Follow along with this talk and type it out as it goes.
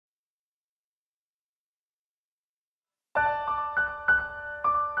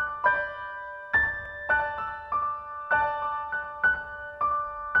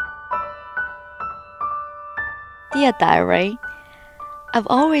Dear Diary, I've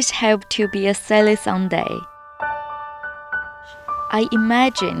always hoped to be a sailor someday. I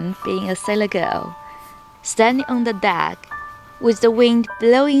imagine being a sailor girl, standing on the deck, with the wind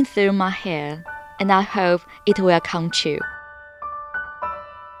blowing through my hair, and I hope it will come true.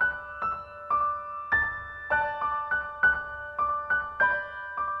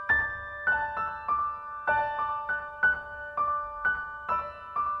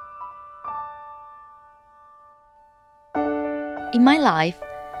 In my life,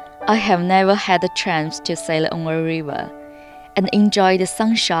 I have never had the chance to sail on a river and enjoy the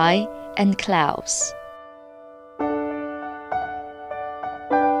sunshine and clouds.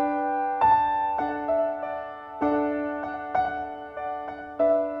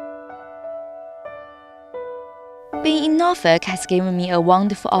 Being in Norfolk has given me a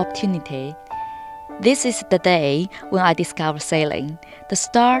wonderful opportunity. This is the day when I discovered sailing, the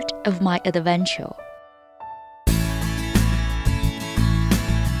start of my adventure.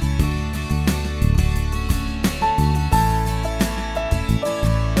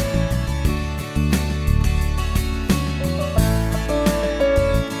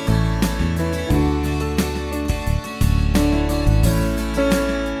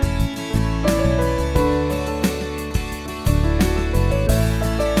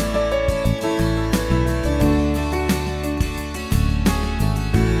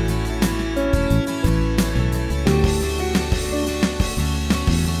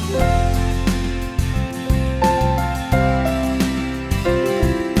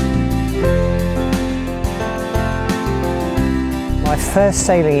 My first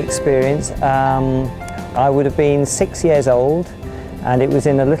sailing experience, I would have been 6 years old, and it was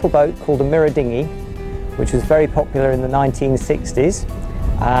in a little boat called a mirror dinghy, which was very popular in the 1960s,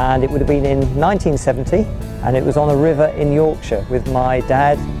 and it would have been in 1970, and it was on a river in Yorkshire with my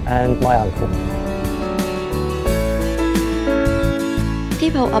dad and my uncle.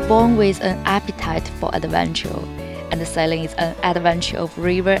 People are born with an appetite for adventure, and sailing is an adventure of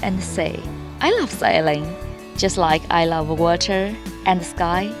river and sea. I love sailing, just like I love water and the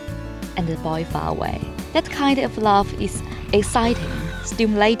sky and the boy far away. That kind of love is exciting,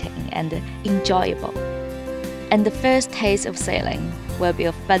 stimulating, and enjoyable. And the first taste of sailing will be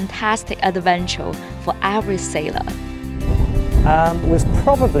a fantastic adventure for every sailor. It was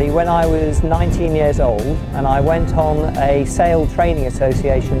probably when I was 19 years old, and I went on a Sail Training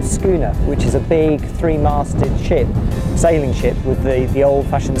Association schooner, which is a big three-masted ship, sailing ship with the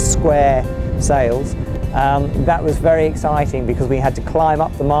old-fashioned square sails. That was very exciting because we had to climb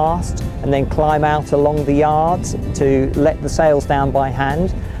up the mast and then climb out along the yards to let the sails down by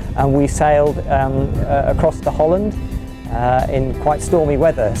hand, and we sailed across to Holland in quite stormy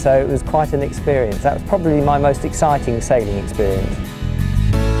weather, so it was quite an experience. That was probably my most exciting sailing experience.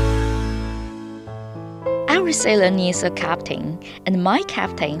 Every sailor needs a captain, and my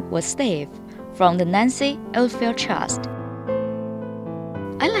captain was Steve from the Nancy Oldfield Trust.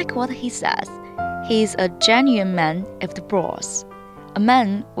 I like what he says. He is a genuine man of the bros, a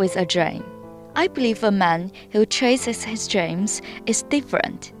man with a dream. I believe a man who chases his dreams is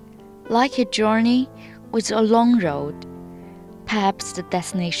different, like a journey with a long road. Perhaps the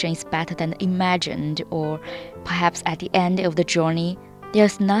destination is better than imagined, or perhaps at the end of the journey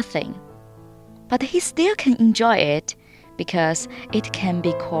there's nothing. But he still can enjoy it because it can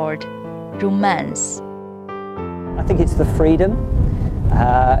be called romance. I think it's the freedom.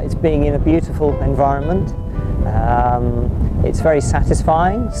 It's being in a beautiful environment. It's very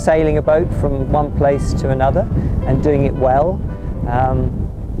satisfying, sailing a boat from one place to another and doing it well,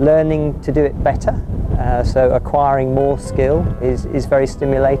 learning to do it better, so acquiring more skill is very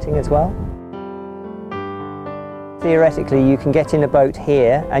stimulating as well. Theoretically, you can get in a boat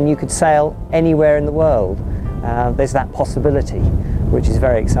here and you could sail anywhere in the world. There's that possibility, which is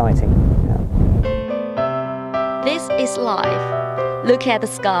very exciting. Yeah. This is life. Look at the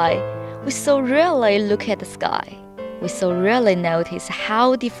sky. We so rarely look at the sky. We so rarely notice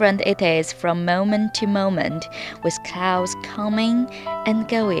how different it is from moment to moment, with clouds coming and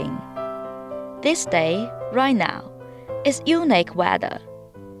going. This day, right now, is unique weather,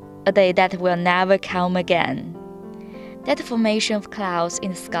 a day that will never come again. That formation of clouds in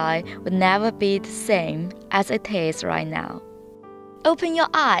the sky will never be the same as it is right now. Open your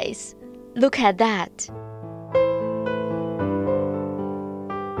eyes. Look at that.